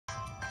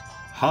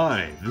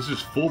Hi, this is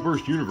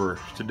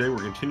FullBurstUniverse. Today we're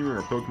continuing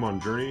our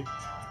Pokemon journey.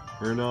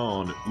 We're now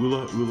on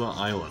Ula'ula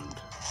Island.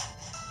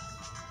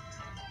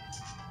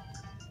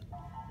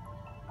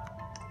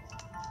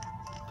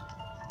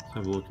 Let's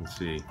have a look and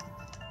see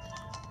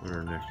what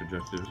our next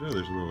objective is. Oh,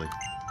 there's Lily.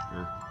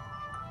 Yeah.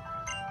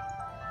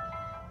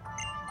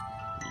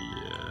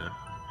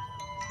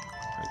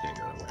 I can't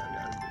go that way. I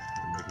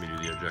gotta make me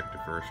do the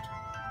objective first.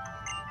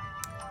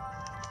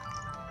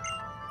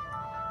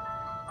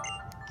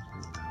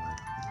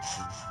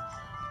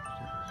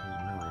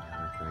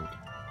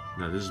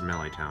 No, this is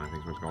Melly Town, I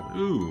think is what it's called.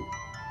 Ooh!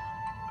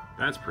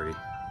 That's pretty.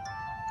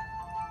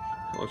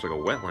 That looks like a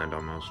wetland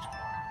almost.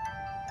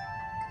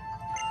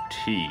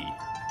 Tea.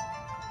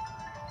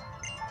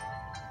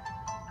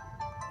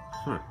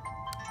 Huh.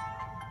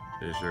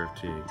 They serve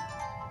tea.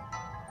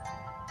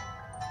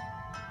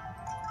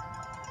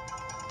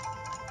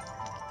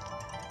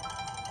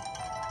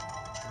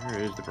 Where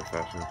is the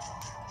professor?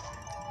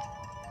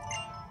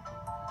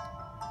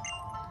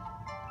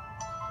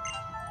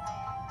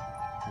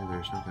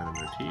 There's some kind of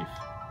motif.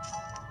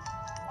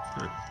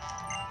 Huh.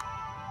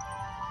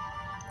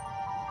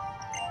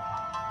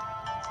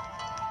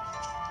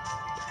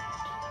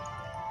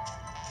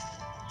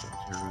 So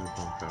it's here in the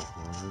bump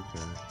Pokemon,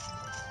 okay.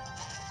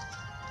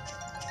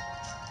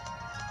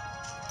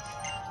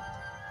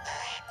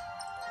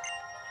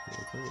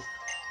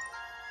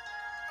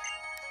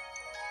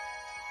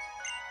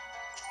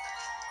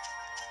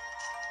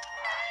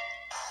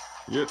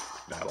 Yep,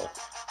 battle.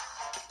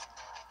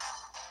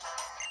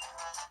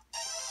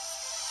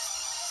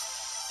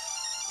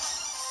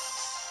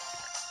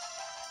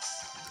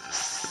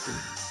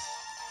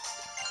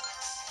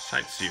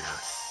 Sightseer,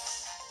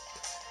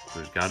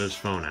 who's got his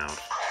phone out.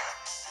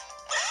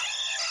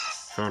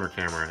 Phone or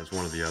camera, it's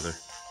one or the other.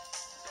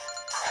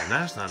 And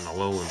that's not an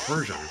Alolan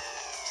Persian.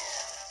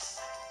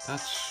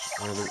 That's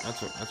one of the.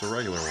 That's a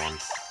regular one.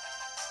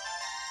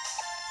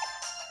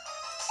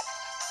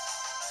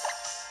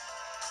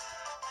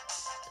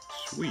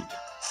 Sweet.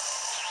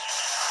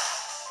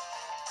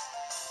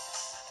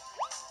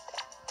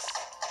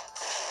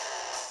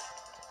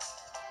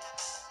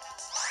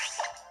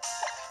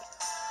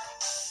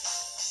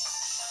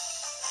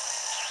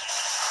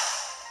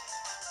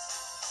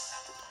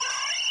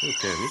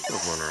 Okay, these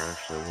Pokemon are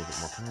actually a little bit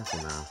more powerful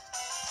now.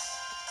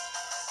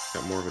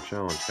 Got more of a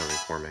challenge coming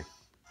for me.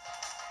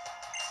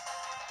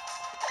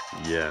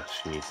 Yes,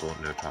 she needs to look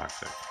no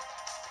toxic.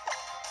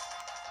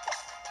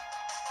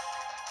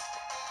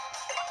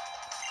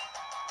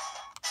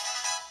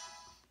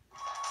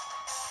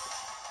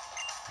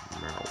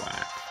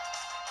 Marowak.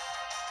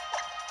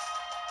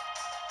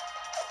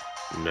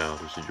 No,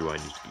 this is who I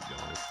need to keep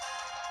going.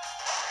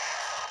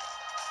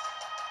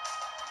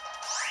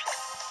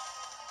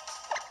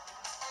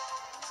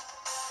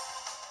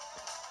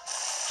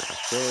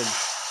 Good.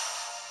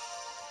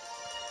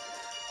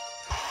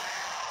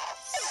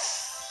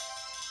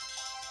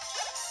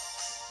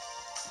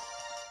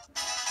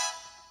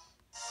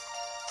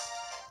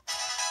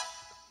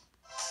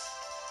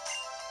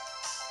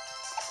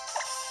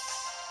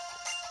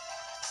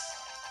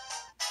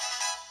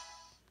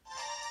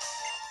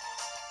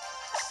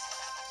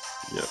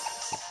 Yep,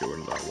 let's go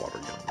into that water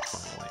gun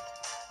finally.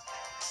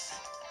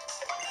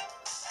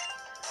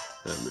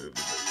 That move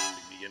that I need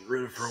to be getting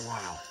rid of for a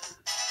while.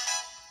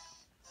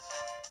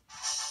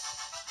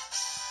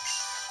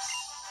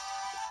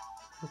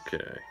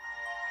 Okay.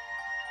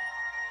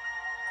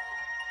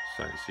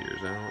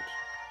 Sightseer's out.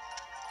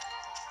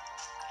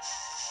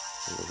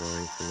 We're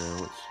going for now.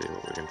 Let's see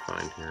what we can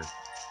find here.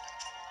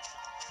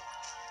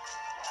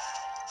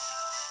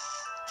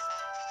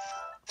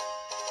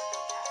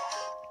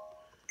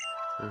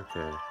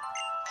 Okay.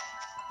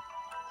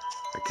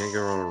 I can't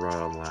go on a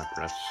ride on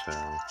Lapras, so...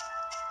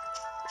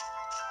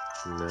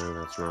 No,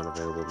 that's not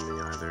available to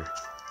me either.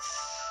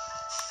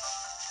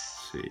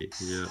 Let's see,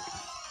 yep.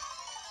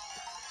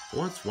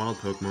 What wild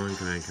Pokemon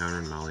can I encounter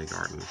in Molly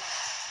Garden?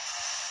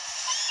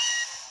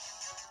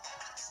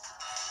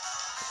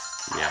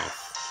 Meowth.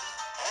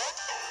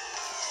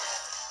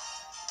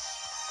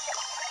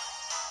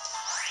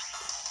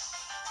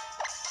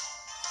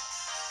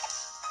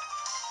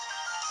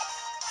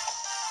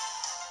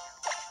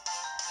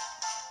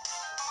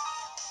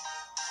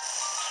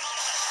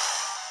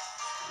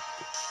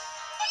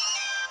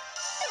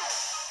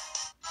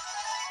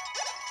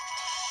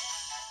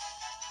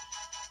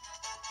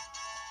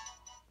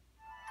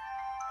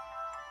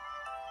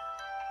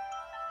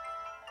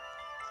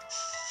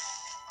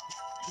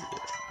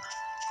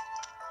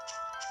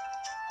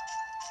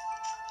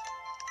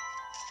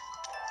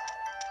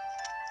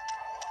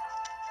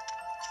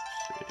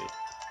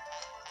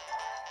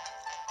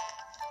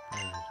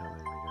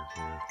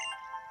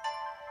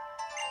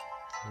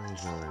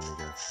 He's not letting me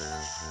go through.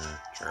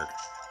 Jerk.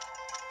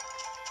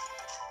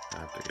 I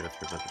have to go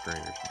through a bunch of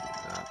trainers to do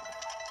that.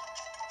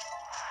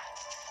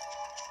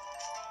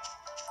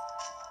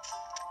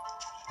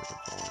 See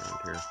what's all around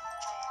here.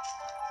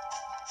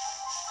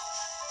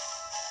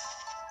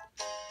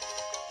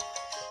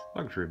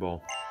 Luxury Ball.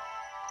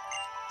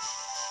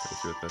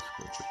 Let's see what this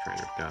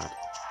trainer's got.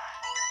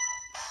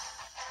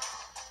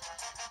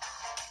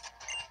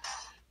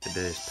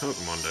 Today's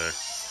Pokemon Day.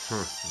 Huh,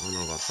 I don't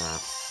know about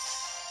that.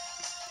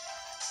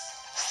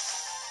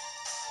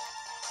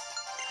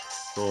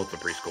 Well, it's a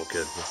preschool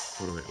kid.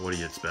 What do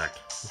you expect?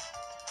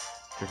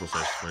 People say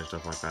funny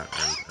stuff like that,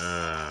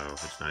 and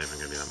it's not even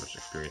going to be that much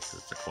experience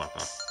because it's a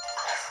Cleffa,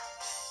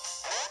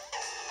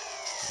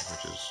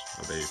 which is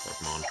a baby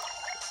Pokemon.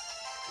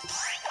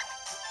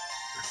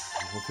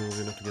 Hopefully it'll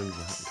be enough to get him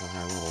to a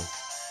high level.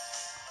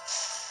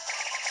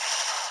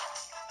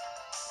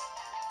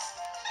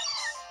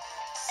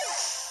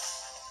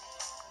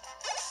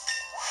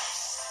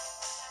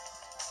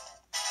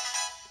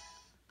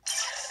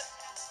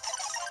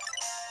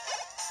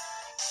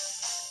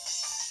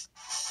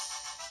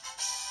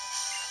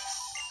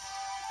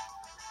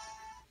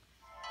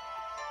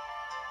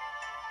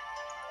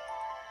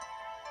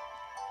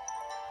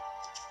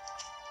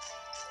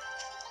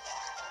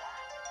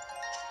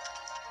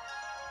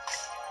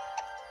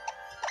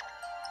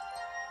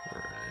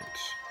 Alright.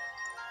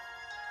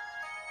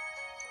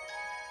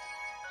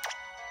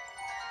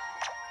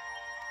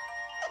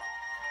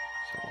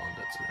 So on,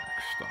 that's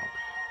next stop.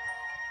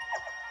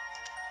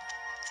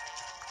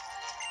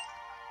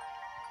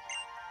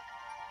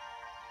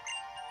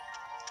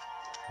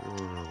 I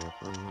don't know about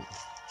that.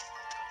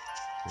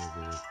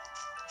 Maybe.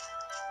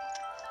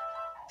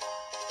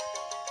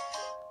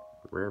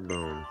 Rare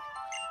bone.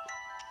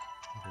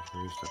 There's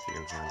new stuff you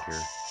can find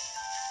here.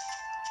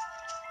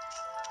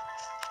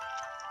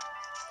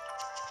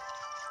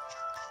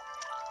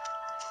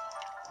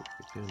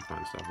 You can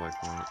find stuff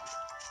like that.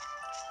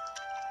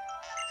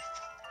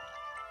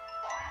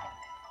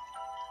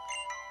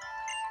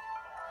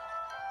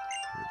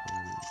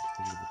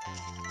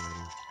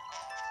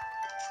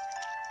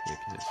 You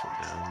can't sit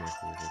down like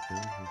we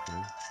can.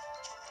 Okay.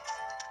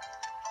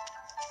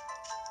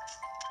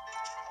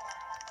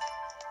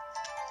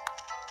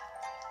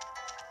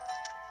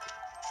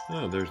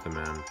 Oh, there's the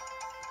man.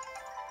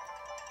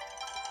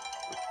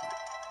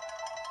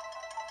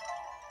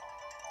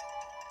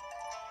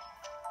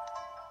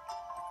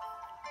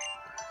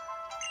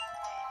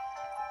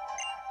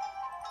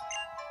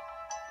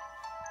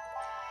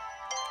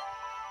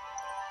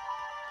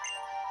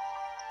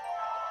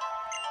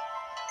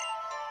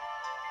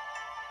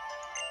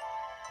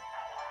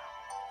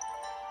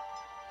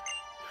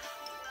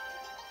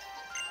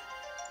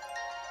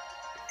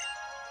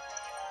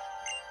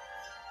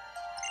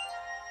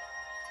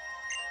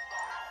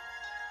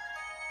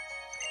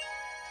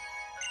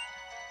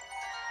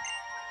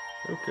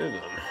 Okay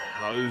then,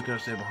 Ula'ula's gotta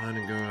stay behind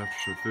and go after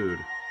some food.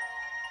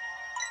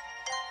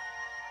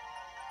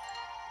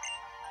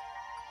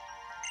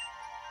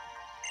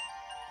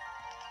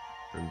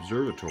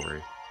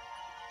 Observatory.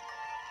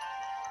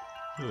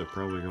 Oh, they're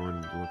probably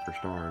going to look for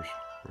stars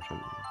or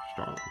something.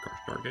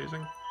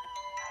 Stargazing?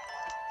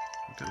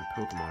 What kind of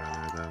Pokemon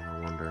are there though, I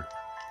wonder.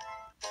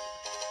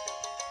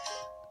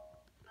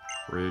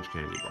 Rage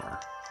Candy Bar.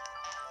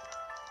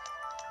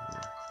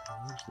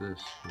 What's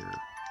this here?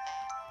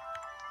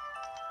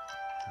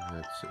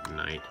 It's at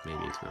night.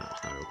 Maybe it's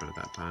not open at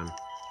that time.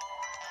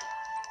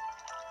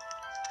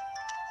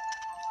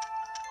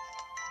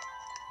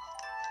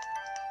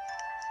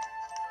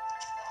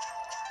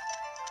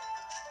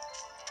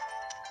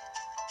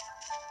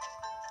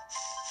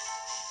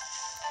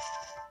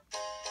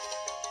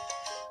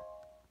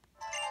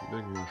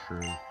 Big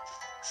mushroom.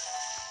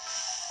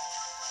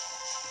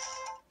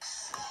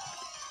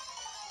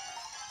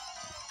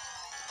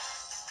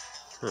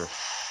 Huh.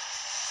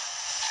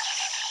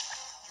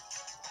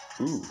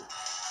 Ooh.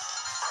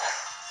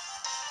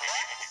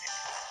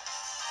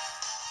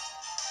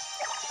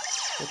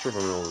 Not sure if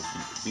I'm able to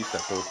beat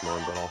that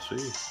Pokemon, but I'll see.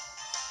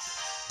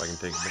 If I can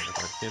take it down. If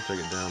I can't take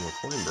it down with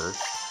Flame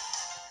Burst,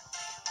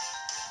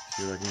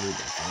 see what I can do about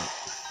that.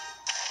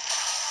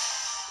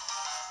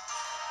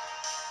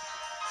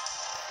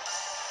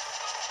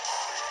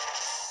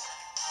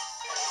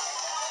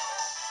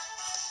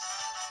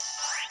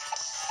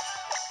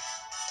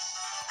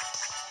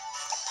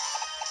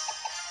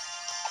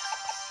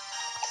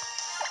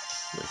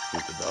 Let's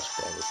use the Dusk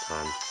Ball this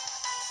time.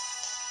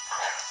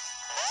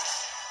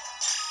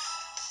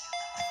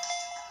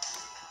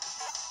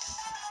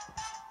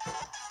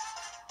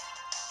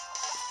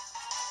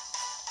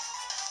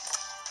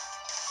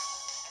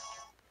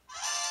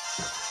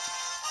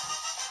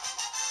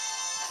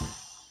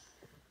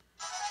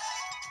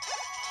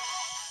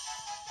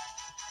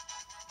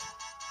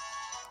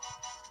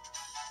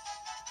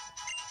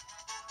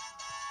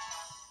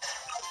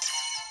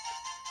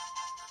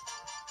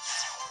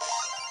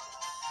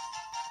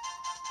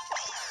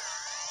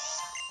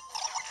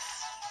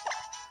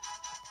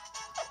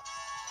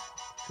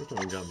 First time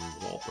I've gotten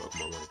wall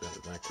Pokemon like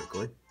that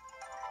quickly.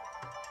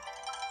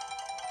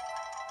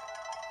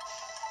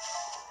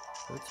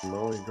 That's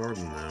Molly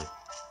Garden now.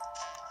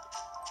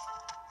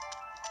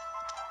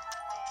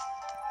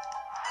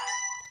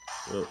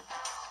 Oh,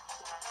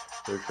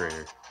 their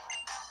trainer.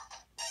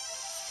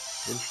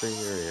 Interesting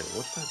area.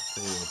 What's that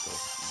thing with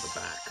the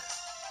back?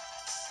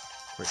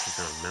 Like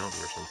some kind of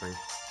mountain or something.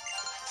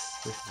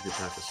 Let's just get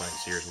past the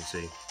sightseers and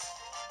see.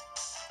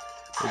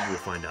 Maybe we'll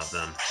find out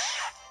then.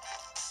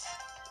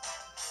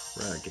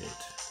 Ragate.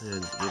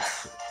 And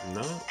it's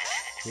not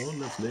one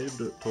that's native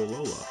to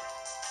Ula'ula.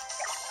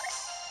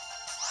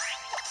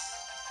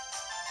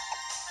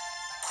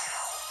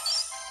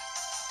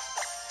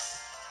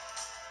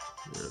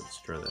 Yeah, let's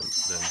try that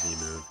V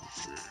move.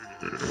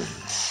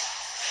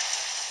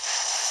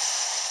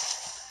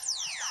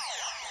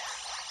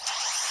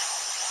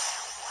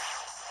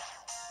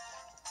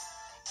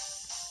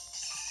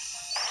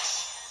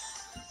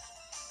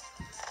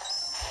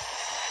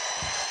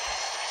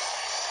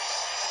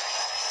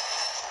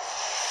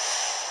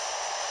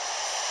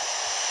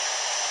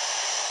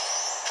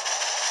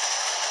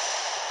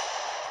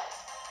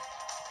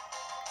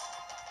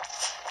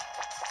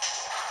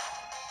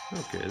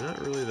 Okay, not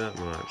really that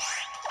much.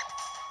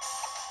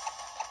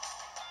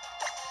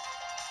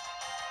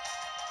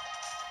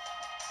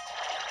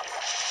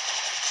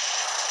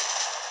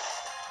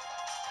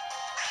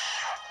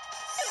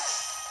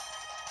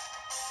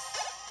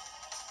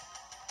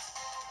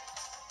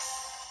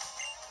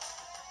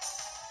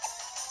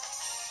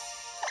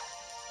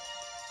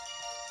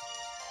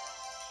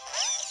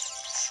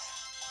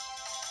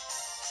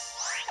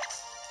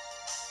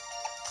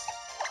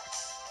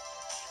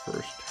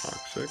 First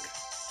toxic.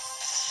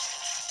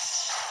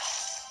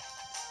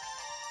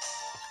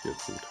 Let's get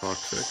some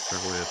toxic.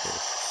 That way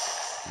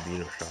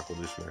the Venoshock will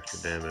do some extra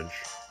damage.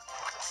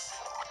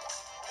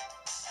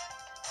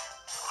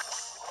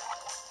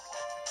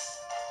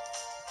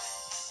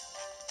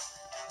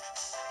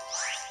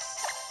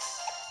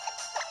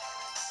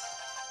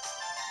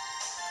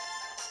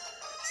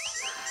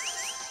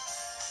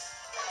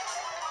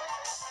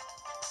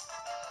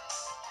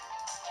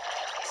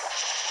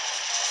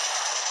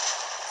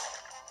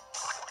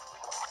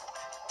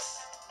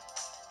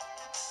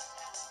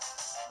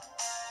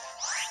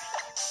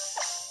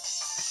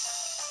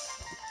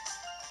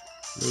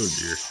 Oh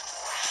dear.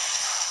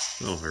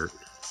 That'll hurt.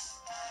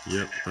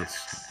 Yep, that's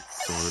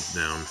all it's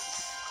down.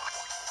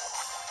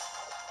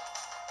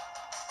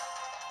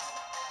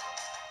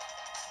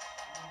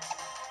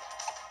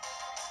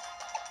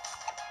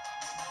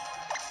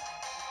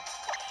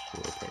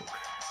 Slowpoke.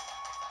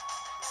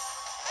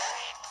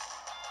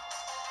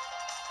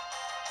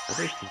 I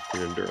think he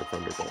can endure a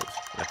Thunderbolt,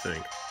 I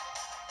think.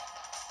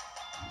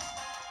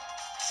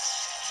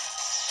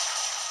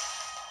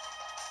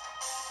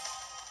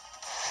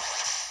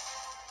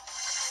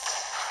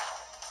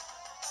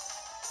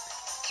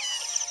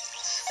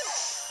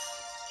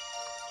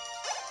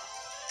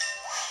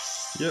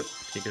 Yep,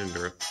 he can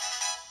endure it.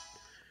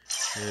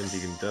 And he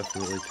can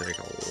definitely take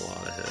a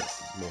lot of hit,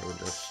 more than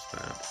just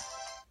that.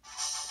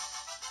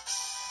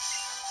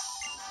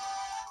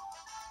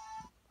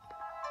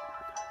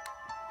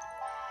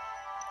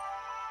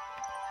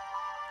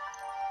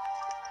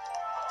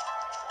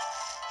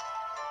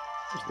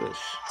 What's this?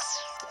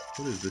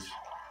 What is this?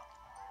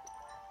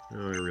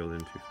 Oh, I reeled in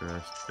too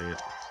fast. Dang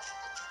it.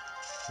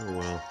 Oh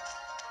well.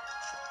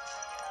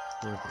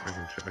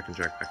 I can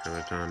check back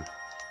another time.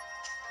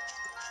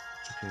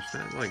 Okay, is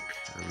that like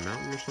a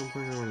mountain or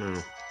something? I don't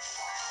know.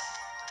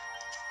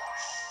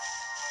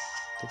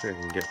 I think I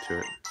can get to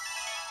it.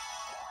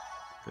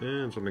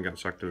 And something got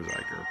sucked to his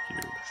Iger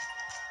cube.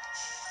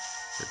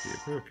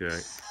 Okay.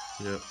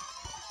 Yep.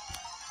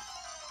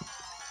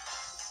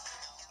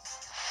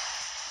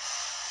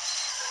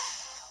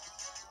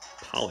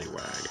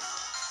 Poliwag.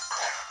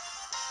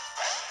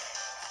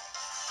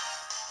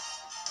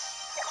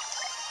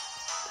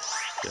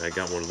 Yeah, I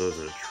got one of those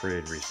in a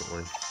trade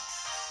recently.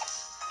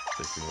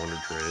 Like Wonder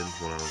Trade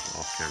when I was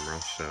off camera,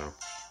 so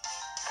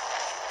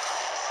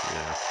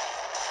yeah.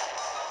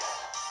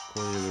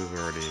 Plenty of those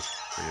already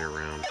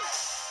around.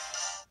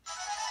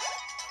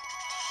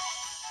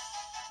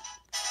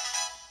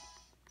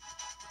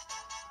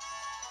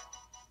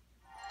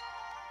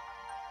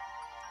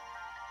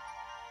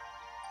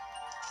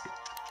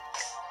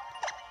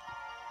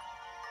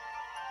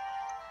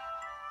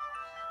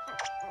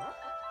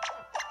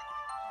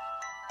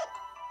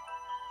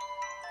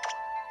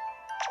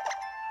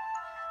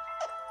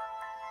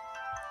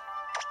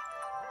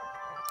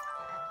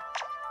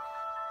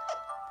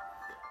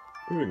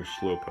 Moving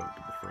Slowpoke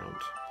to the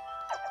front.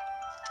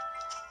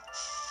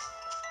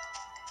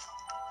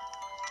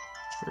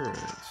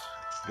 Alright,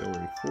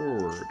 going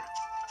forward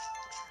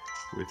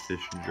with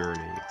this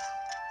journey.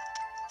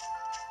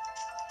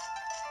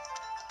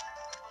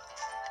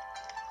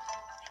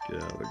 Let's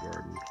get out of the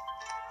garden.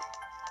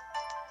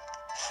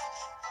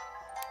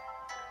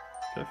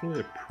 Definitely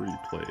a pretty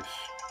place.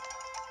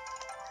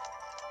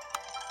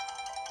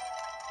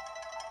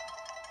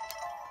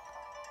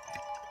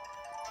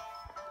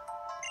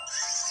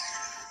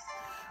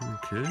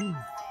 Okay.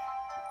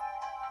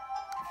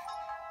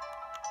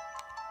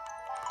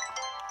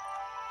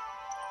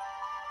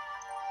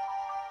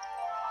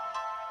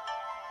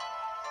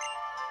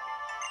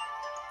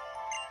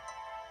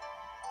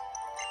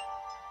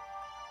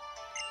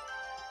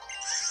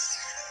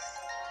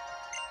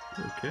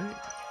 Okay.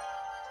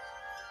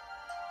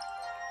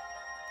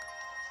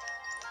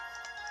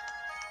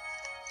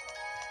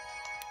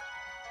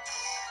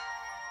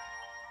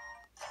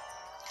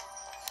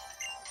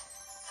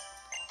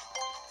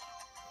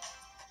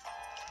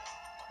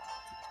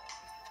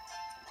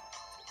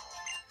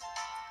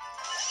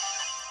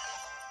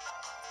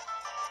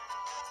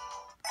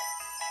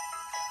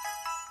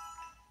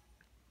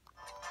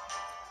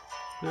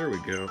 There we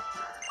go.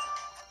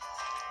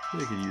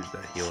 We could use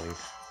that healing.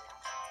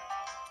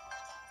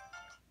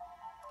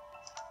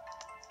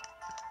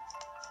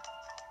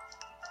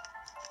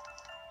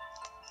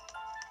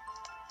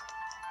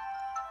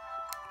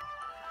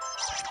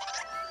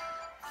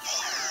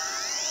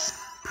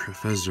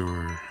 Professor.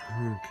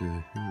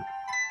 Okay.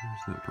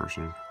 Who's that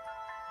person?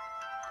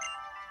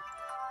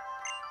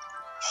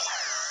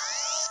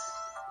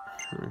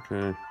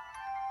 Okay.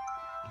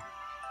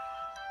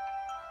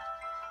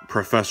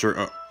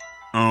 Professor.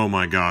 Oh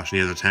my gosh, he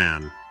has a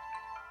tan.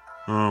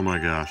 Oh my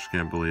gosh,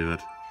 can't believe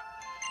it.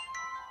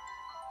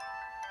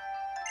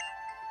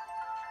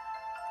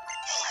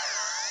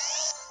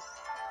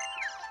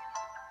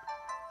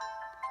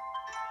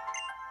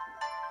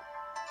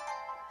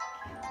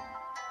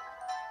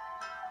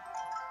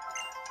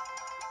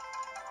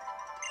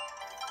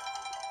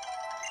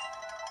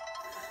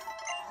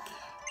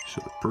 So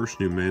the person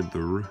who made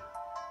the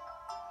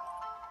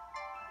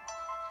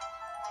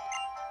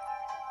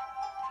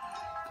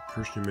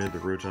person who made the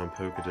Rotom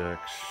Pokedex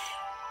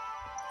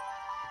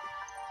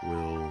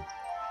will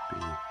be.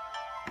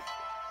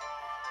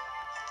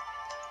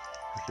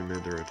 The person who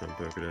made the Rotom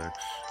Pokedex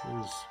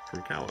is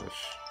from Kalos.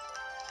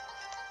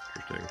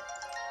 Interesting.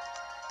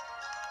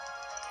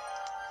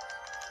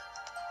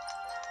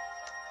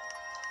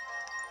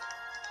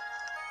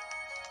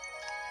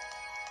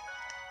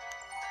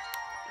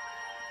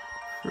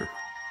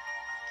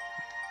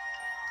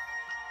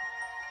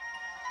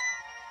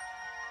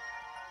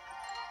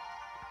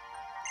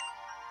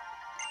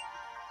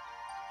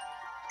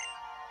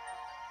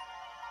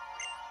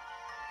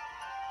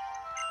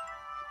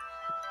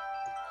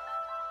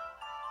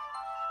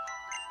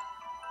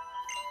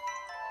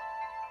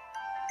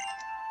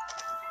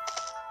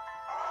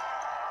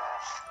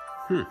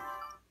 Huh.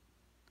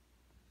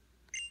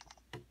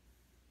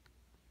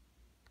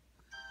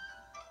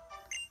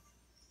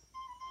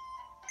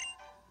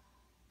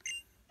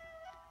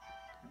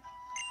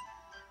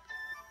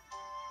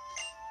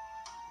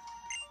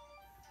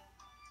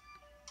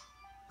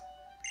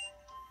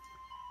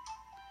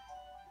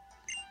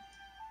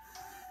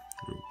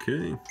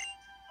 Okay.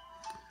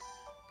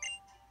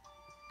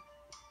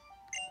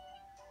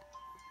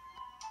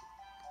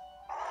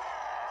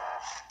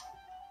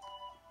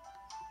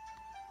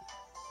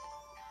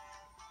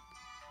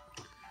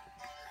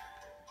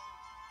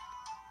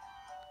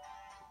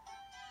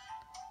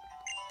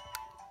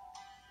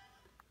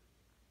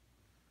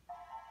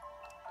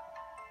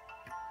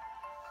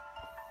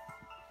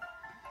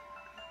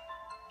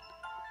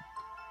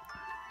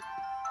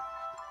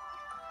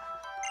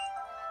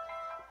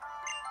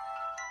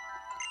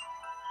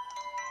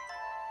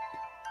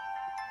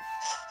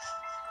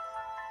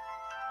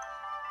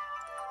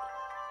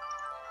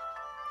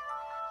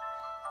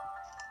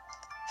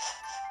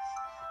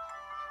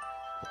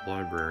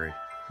 Library.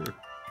 Huh.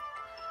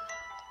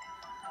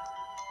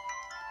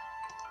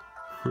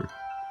 Huh.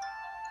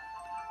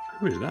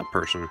 Who is that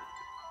person?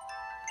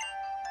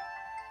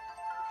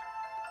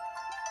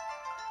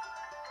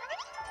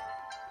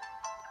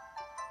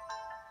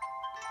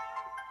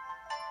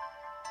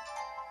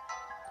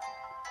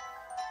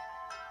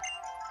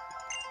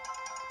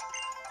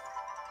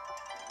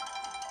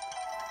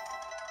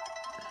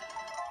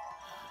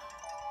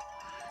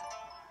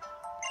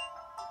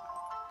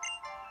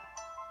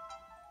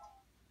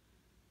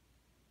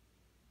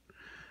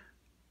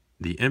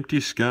 The empty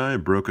sky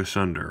broke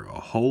asunder, a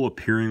hole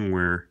appearing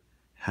where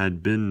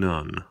had been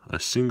none. A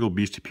single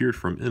beast appeared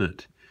from in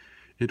it.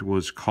 It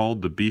was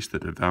called the beast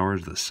that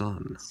devours the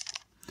sun.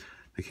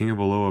 The king of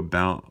Ula'ula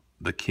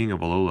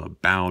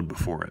bowed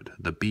before it,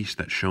 the beast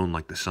that shone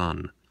like the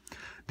sun.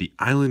 The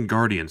island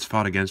guardians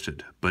fought against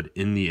it, but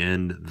in the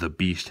end the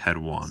beast had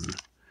won.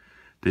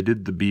 They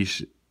did the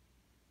beast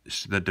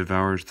that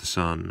devours the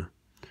sun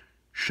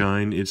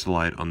shine its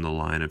light on the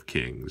line of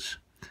kings.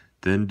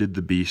 Then did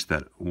the beast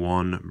that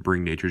won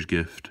bring nature's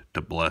gift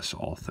to bless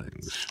all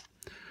things.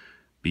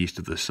 Beast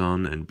of the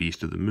sun and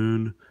beast of the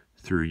moon,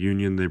 through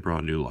union they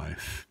brought new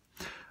life.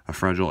 A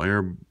fragile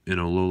heir in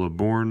Ula'ula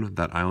born,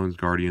 that island's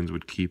guardians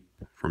would keep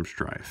from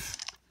strife.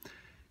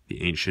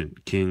 The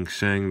ancient king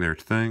sang their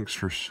thanks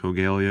for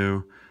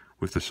Solgaleo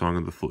with the song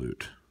of the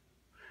flute.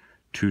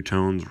 Two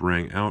tones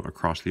rang out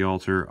across the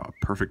altar, a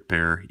perfect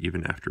pair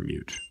even after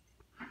mute.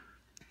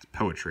 It's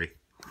poetry.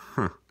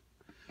 Huh.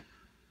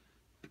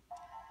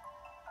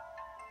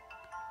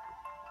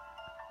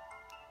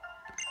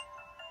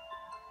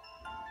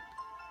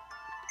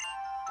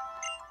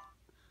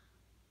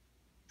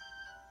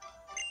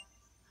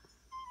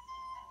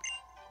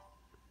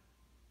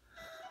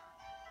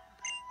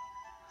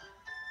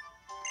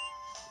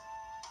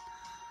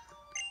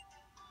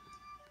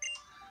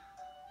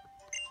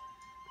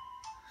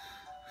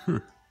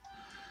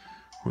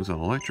 Was an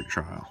electric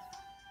trial.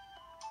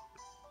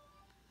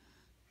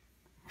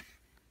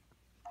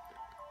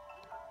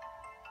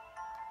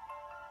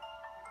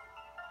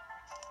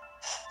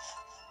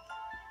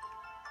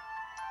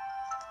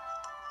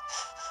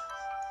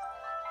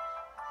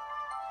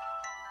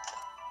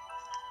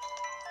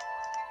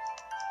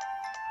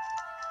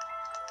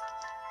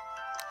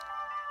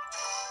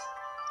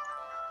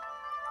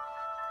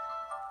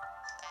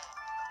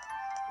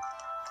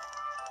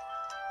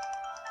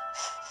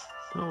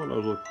 Not what I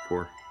was looking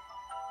for.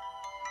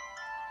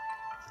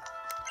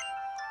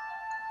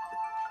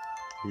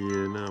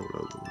 Yeah, not what I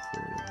was looking for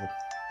at all.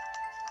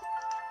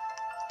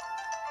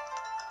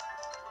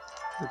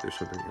 I think there's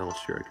something else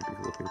here I could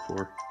be looking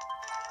for.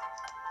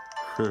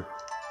 Huh.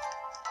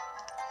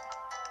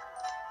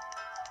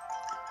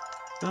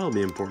 That'll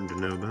be important to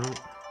know about.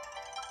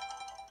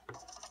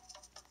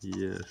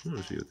 Yes, I want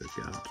to see what they've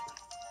got.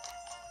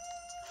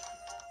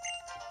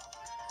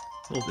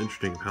 It was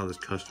interesting how this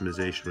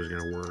customization was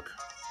going to work.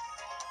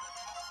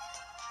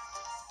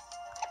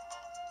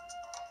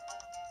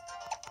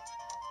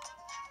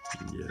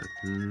 Yeah,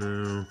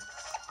 no.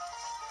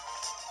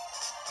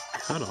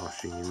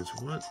 Cutoff jeans?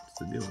 What's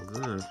the deal with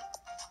that?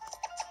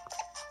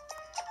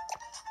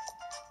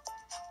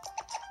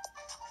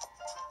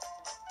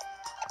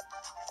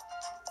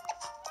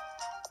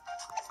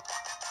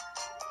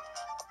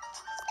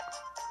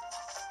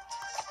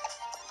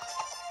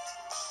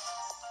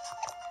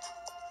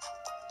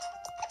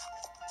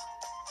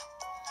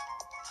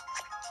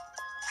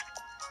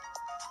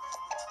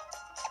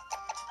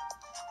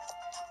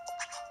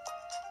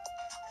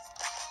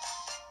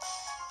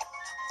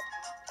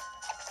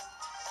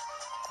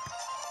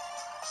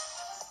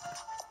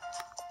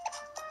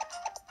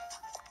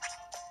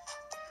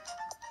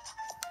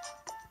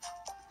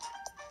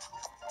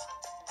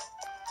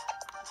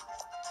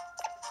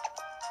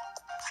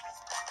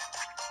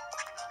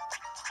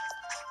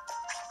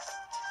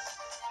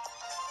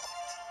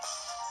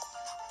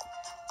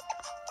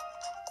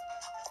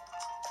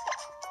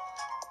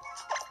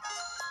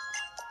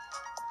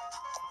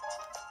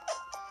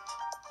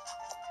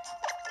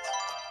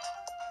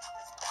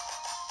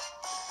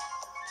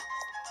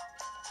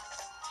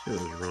 See how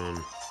those run.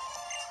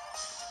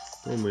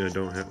 Normally I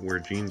don't have to wear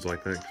jeans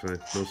like that because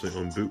I mostly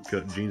own boot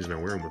cut jeans and I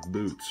wear them with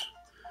boots.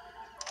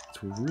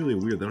 It's really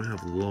weird that I don't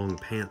have long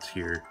pants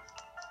here.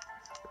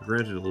 But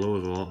granted,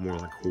 Ula'ula is a lot more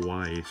like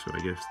Hawaii, so I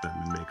guess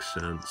that makes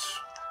sense.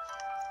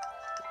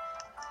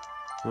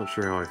 Not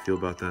sure how I feel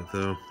about that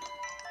though.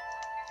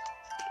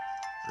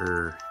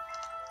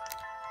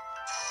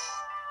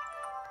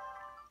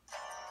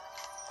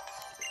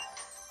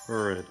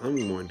 Alright, I'm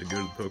going to go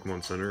to the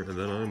Pokemon Center and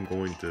then I'm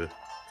going to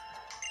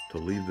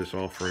leave this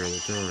off for another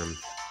time.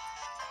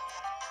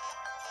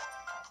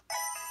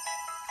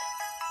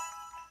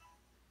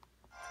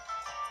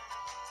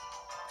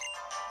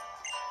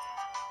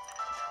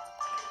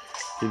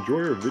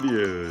 Enjoy our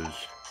videos.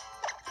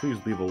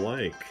 Please leave a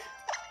like.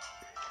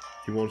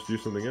 If you want us to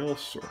do something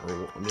else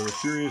or another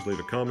series, leave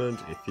a comment.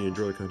 If you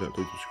enjoy the content,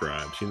 please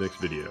subscribe. See you next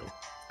video.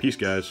 Peace,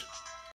 guys.